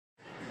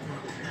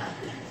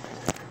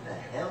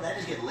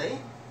Lee.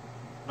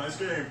 Nice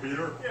game,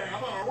 Peter. Yeah,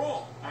 I'm on a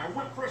roll. I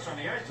whipped Chris on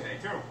the ice today,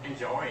 too.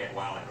 Enjoy it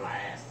while it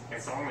lasts.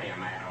 It's only a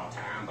matter of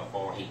time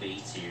before he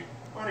beats you.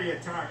 What are you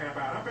talking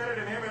about? I'm better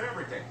than him at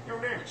everything. You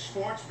name it.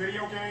 Sports,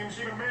 video games,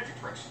 even magic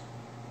tricks.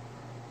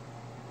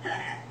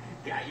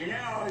 Got your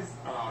nose.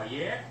 Oh,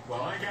 yeah?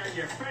 Well, I got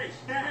your face.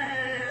 Calm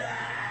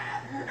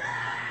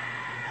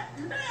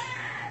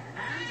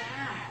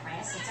down,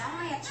 Chris. It's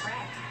only a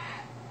trick.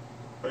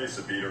 Face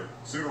it, Peter.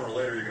 Sooner or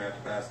later, you're going to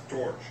have to pass the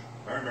torch.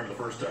 I remember the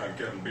first time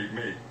Kevin beat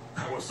me.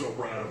 I was so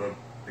proud of him.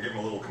 I gave him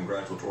a little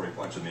congratulatory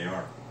punch in the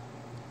arm.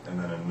 And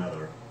then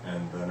another.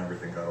 And then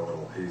everything got a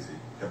little hazy.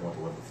 Kevin went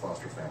to live with the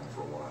foster family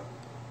for a while.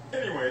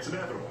 Anyway, it's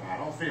inevitable. I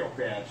don't feel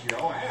bad,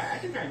 Joe. I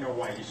think I know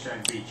why your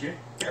son beat you.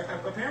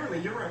 Apparently,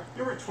 you're a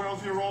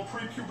 12-year-old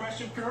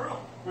prepubescent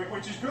girl.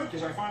 Which is good,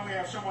 because I finally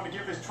have someone to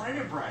give this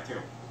training bra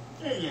to.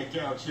 There you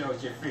go,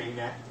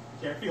 Josephina.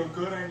 Does that feel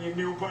good on your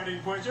new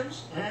budding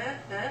bosoms?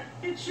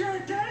 It sure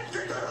does.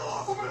 Get the hell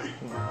off of me!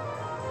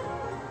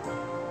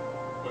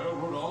 Well,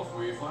 Rudolph,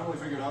 we finally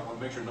figured out what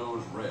makes your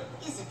nose red.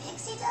 Is it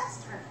pixie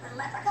dust or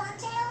leprechaun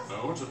tails?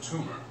 No, it's a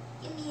tumor.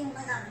 You mean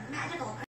like a magical